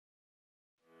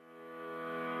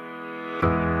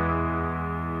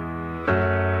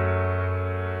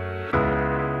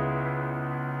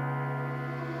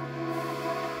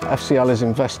FCL is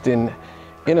investing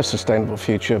in a sustainable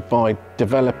future by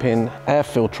developing air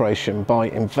filtration, by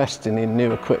investing in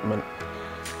new equipment.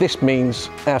 This means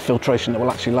air filtration that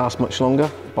will actually last much longer.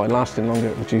 By lasting longer,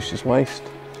 it reduces waste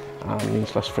and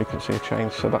means less frequency of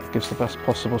change, so that gives the best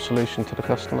possible solution to the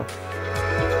customer.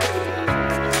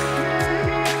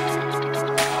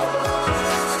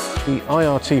 The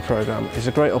IRTE programme is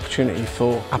a great opportunity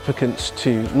for applicants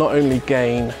to not only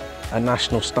gain a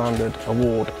national standard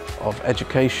award of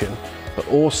education, but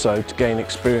also to gain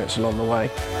experience along the way.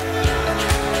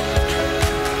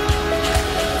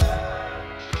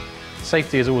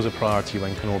 Safety is always a priority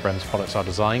when Knorr-Bremse products are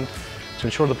designed. To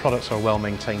ensure the products are well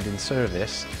maintained in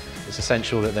service, it's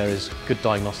essential that there is good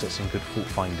diagnostics and good fault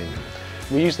finding.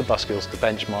 We use the bus skills to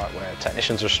benchmark where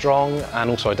technicians are strong and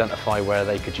also identify where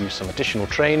they could use some additional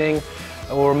training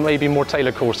or maybe more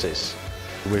tailored courses.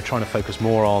 We're trying to focus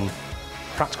more on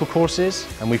practical courses,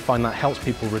 and we find that helps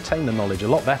people retain the knowledge a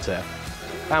lot better.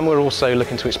 And we're also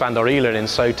looking to expand our e-learning,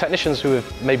 so technicians who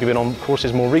have maybe been on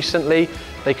courses more recently,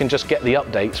 they can just get the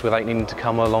updates without needing to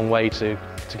come a long way to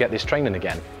get this training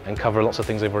again and cover lots of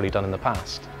things they've already done in the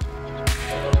past.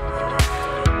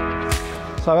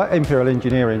 So at Imperial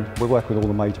Engineering, we work with all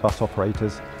the major bus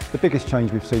operators. The biggest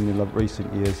change we've seen in the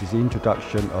recent years is the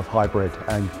introduction of hybrid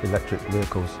and electric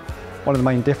vehicles. One of the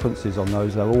main differences on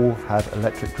those, they all have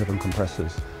electric-driven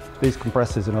compressors. These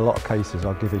compressors in a lot of cases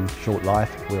are giving short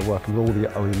life. We're working with all the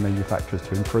OEM manufacturers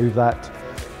to improve that,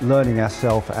 learning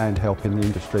ourselves and helping the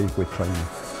industry with training.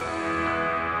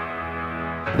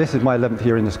 This is my 11th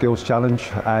year in the Skills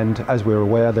Challenge, and as we're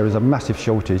aware, there is a massive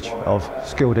shortage of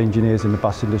skilled engineers in the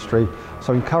bus industry.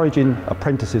 So encouraging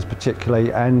apprentices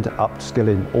particularly and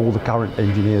upskilling all the current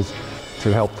engineers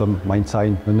to help them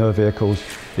maintain the newer vehicles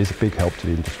is a big help to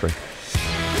the industry.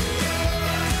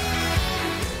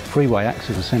 Freeway acts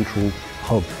as a central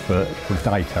hub for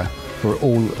data for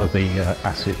all of the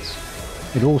assets.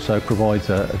 It also provides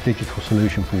a digital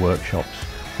solution for workshops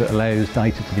that allows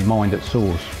data to be mined at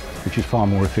source, which is far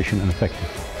more efficient and effective.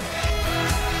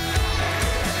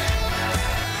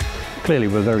 Clearly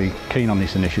we're very keen on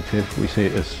this initiative. We see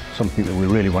it as something that we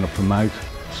really want to promote.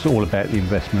 It's all about the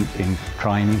investment in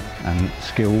training and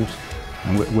skills,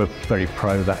 and we're very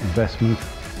pro that investment.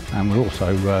 And we're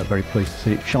also very pleased to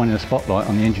see it shining a spotlight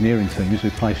on the engineering teams who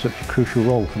play such a crucial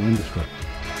role for the industry.